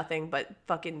been nothing but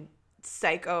fucking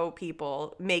psycho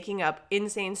people making up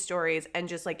insane stories and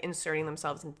just like inserting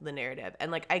themselves into the narrative.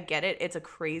 And like I get it, it's a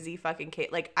crazy fucking case.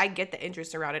 Like I get the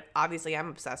interest around it. Obviously I'm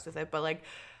obsessed with it, but like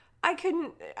I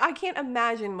can't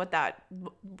imagine what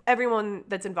everyone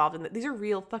that's involved in it. These are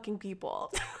real fucking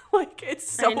people. Like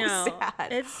it's so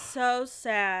sad. It's so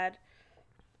sad.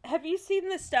 Have you seen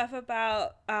the stuff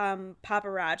about Papa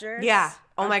Rogers? Yeah.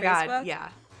 Oh my Facebook? God. Yeah.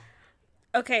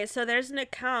 Okay, so there's an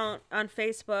account on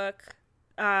Facebook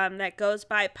that goes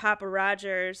by Papa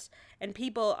Rogers, and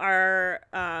people are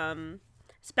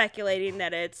speculating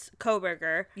that it's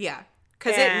Kohberger. Yeah,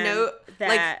 because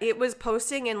it was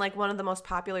posting in like one of the most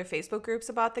popular Facebook groups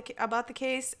about the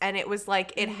case, and it was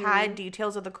like it had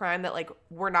details of the crime that like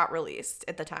were not released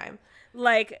at the time.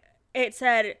 Like it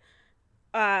said,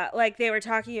 like they were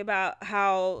talking about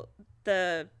how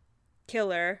the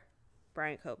killer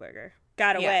Brian Kohberger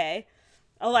got away,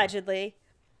 allegedly.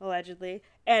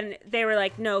 And they were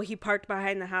like, no, he parked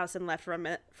behind the house and left from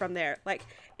there. Like,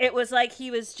 it was like he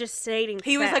was just stating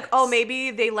He was like, oh, maybe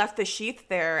they left the sheath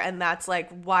there, and that's, like,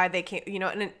 why they can't, you know,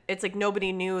 and it's like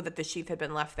nobody knew that the sheath had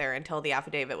been left there until the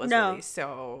affidavit was released,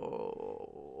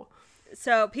 so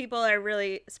people are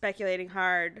really speculating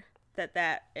hard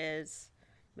that is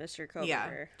Mr.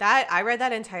 Kohberger. Yeah, I read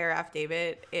that entire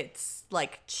affidavit. It's,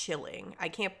 like, chilling. I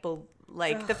can't believe,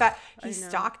 like, the fact he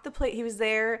stalked the place. He was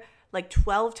there like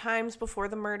 12 times before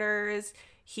the murders.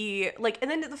 He like, and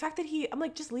then the fact that I'm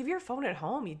like, just leave your phone at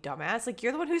home, you dumbass. Like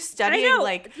you're the one who's studying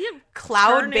like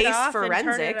cloud-based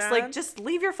forensics. Like just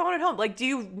leave your phone at home. Like, do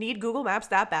you need Google Maps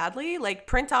that badly? Like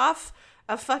print off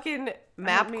a fucking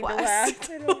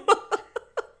MapQuest.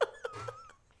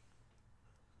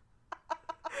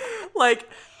 Like,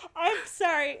 I'm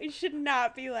sorry, you should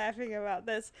not be laughing about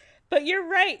this, but you're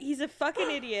right. He's a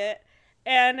fucking idiot.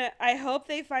 And I hope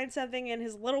they find something in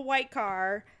his little white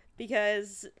car,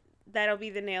 because that'll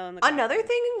be the nail in the coffin. Another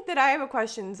thing that I have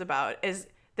questions about is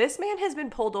this man has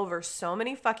been pulled over so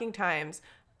many fucking times.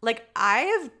 Like, I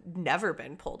have never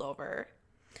been pulled over.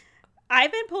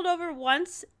 I've been pulled over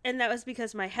once, and that was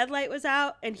because my headlight was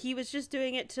out, and he was just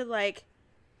doing it to, like...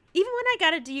 Even when I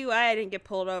got a DUI, I didn't get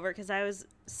pulled over because I was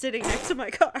sitting next to my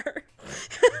car.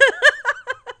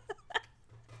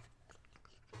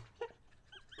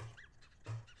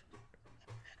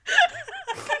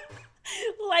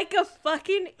 Like a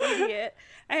fucking idiot.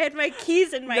 I had my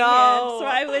keys in my hand, so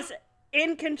I was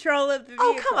in control of the vehicle.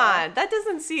 Oh, come on. That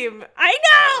doesn't seem... I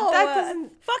know! That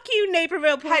doesn't... Fuck you,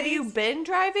 Naperville police. Had you been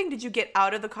driving? Did you get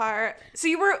out of the car? So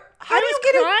you were... How do you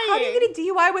get a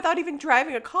DUI without even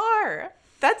driving a car?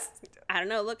 That's... I don't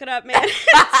know. Look it up, man.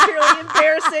 It's really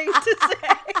embarrassing to say.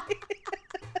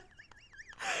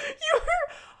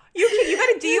 You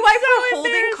got a DUI for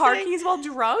holding car keys while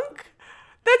drunk?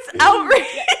 That's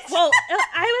outrageous. Well,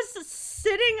 I was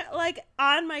sitting like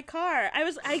on my car.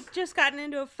 I just gotten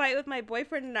into a fight with my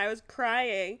boyfriend and I was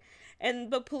crying,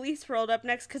 and the police rolled up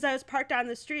next because I was parked on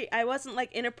the street. I wasn't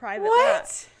like in a private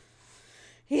lot.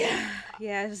 Yeah,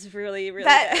 it was really, really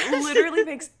bad. Literally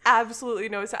makes absolutely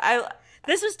no sense.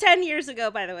 This was 10 years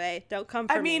ago, by the way. Don't come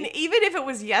for me. I mean, even if it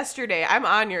was yesterday, I'm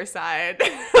on your side.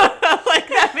 Like,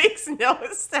 that makes no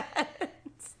sense.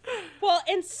 Well,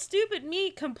 and stupid me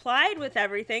complied with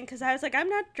everything because I was like, I'm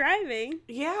not driving.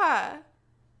 Yeah.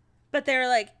 But they were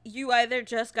like, you either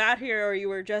just got here or you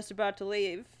were just about to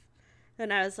leave.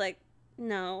 And I was like,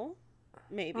 no,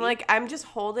 maybe. Like, I'm just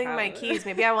holding my keys.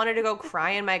 Maybe I wanted to go cry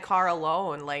in my car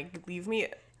alone. Like, leave me.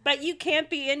 But you can't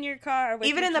be in your car with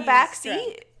even your in the keys back drunk.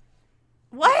 seat?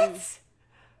 What?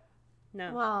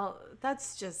 No. Well,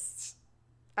 that's just,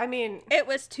 I mean. It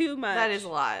was too much. That is a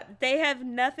lot. They have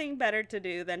nothing better to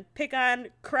do than pick on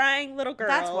crying little girls.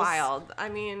 That's wild. I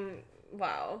mean,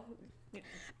 wow.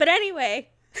 But anyway.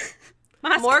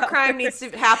 More crime needs to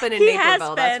happen in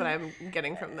Naperville. That's what I'm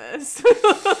getting from this.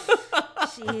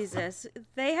 Jesus.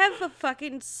 They have a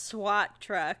fucking SWAT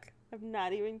truck. I'm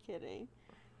not even kidding.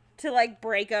 To like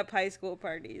break up high school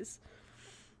parties.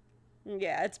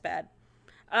 Yeah, it's bad.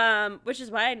 Which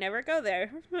is why I never go there.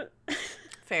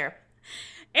 Fair.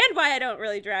 And why I don't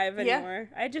really drive anymore.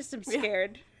 I just am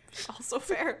scared. Yeah. Also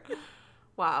fair.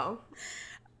 Wow.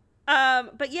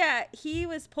 But yeah, he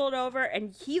was pulled over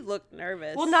and he looked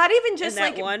nervous. Well, not even just in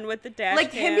that like one with the dash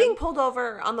like cam. him being pulled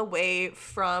over on the way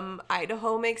from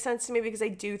Idaho makes sense to me because I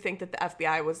do think that the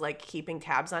FBI was like keeping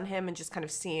tabs on him and just kind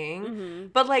of seeing. Mm-hmm.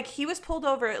 But like he was pulled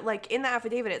over, like in the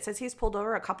affidavit it says he's pulled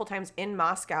over a couple times in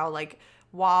Moscow, like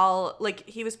while like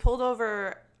he was pulled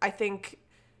over, I think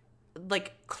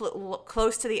like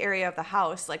close to the area of the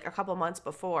house like a couple months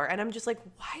before, and I'm just like,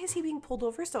 why is he being pulled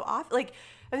over so often? Like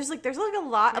I'm just like, there's like a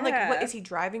lot. I'm like, what is he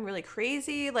driving really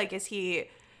crazy? Like is he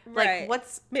like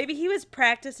what's maybe he was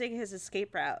practicing his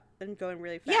escape route and going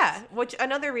really fast. Yeah, which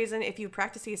another reason, if you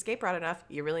practice the escape route enough,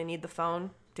 you really need the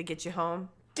phone to get you home.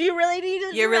 Do you really need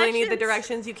the You really need the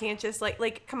directions. You can't just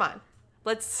like come on,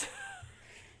 let's.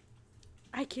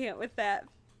 I can't with that.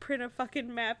 Print a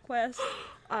fucking map quest.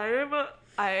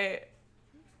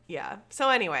 Yeah. So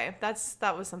anyway,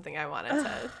 that was something I wanted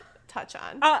to touch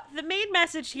on. The main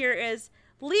message here is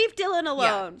leave Dylan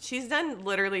alone. Yeah, she's done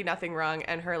literally nothing wrong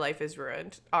and her life is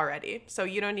ruined already. So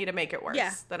you don't need to make it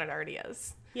worse than it already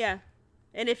is. Yeah.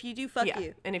 And if you do, fuck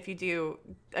you. And if you do,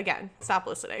 again, stop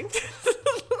listening.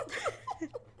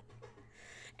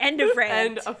 End of rant.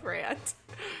 End of rant.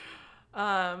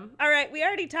 All right, we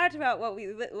already talked about what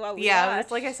we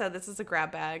watched. Like I said, this is a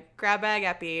grab bag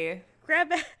epi. Grab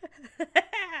bag.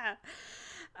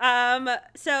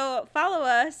 So follow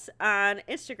us on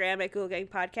Instagram at Ghoul Gang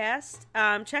Podcast.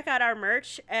 Check out our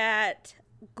merch at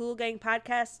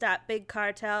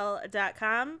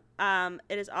ghoulgangpodcast.bigcartel.com.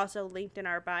 It is also linked in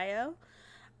our bio.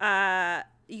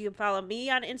 You can follow me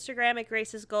on Instagram at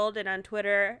Grace's Gold and on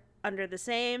Twitter under the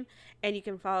same, and you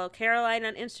can follow Caroline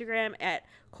on Instagram at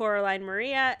Coraline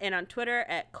Maria and on Twitter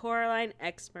at Coraline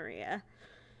X Maria.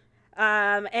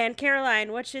 And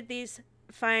Caroline, what should these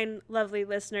fine, lovely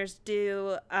listeners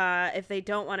do if they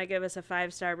don't want to give us a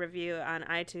 5-star review on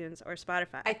iTunes or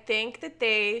Spotify? I think that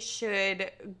they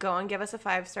should go and give us a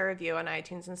 5-star review on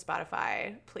iTunes and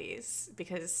Spotify, please,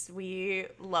 because we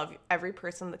love every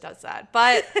person that does that.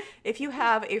 But if you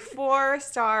have a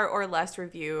 4-star or less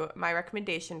review, my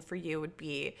recommendation for you would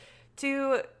be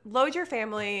to load your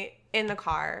family in the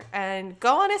car and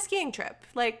go on a skiing trip.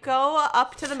 Like, go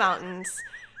up to the mountains.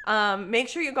 Make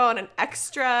sure you go on an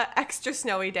extra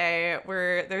snowy day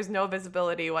where there's no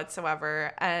visibility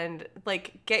whatsoever, and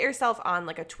like get yourself on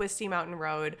like a twisty mountain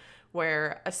road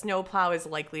where a snowplow is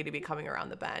likely to be coming around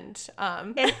the bend.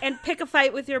 And pick a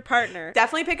fight with your partner.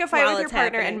 Definitely pick a fight with your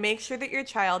partner happening. And make sure that your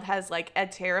child has like a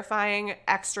terrifying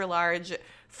extra large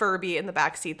Furby in the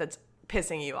backseat that's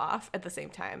pissing you off at the same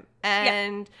time.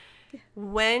 And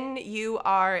when you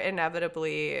are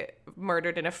inevitably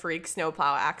murdered in a freak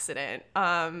snowplow accident,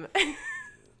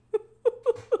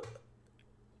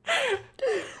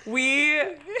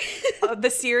 the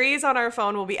series on our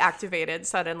phone will be activated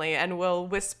suddenly and will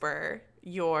whisper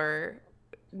your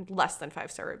less than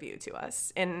 5-star review to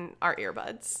us in our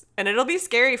earbuds, and it'll be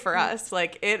scary for us.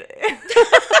 Like it.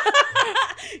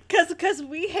 Because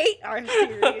we hate our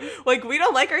series. Like, we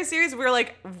don't like our series. We're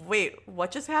like, wait,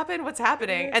 what just happened? What's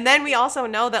happening? And then we also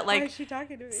know that, like, why is she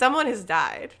talking to me? Someone has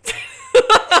died.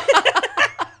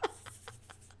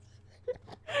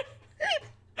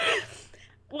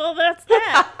 Well, that's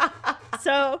that.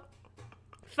 So,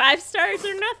 5 stars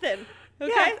or nothing.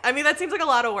 Okay. Yeah, I mean that seems like a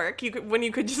lot of work. When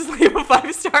you could just leave a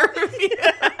 5-star review.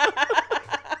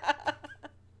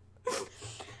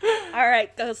 All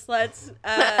right, Ghost Sluts.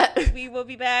 We will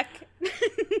be back.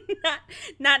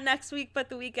 not next week, but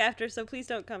the week after. So please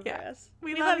don't come for us.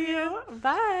 We love you.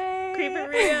 Bye. Creep it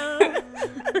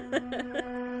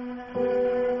real.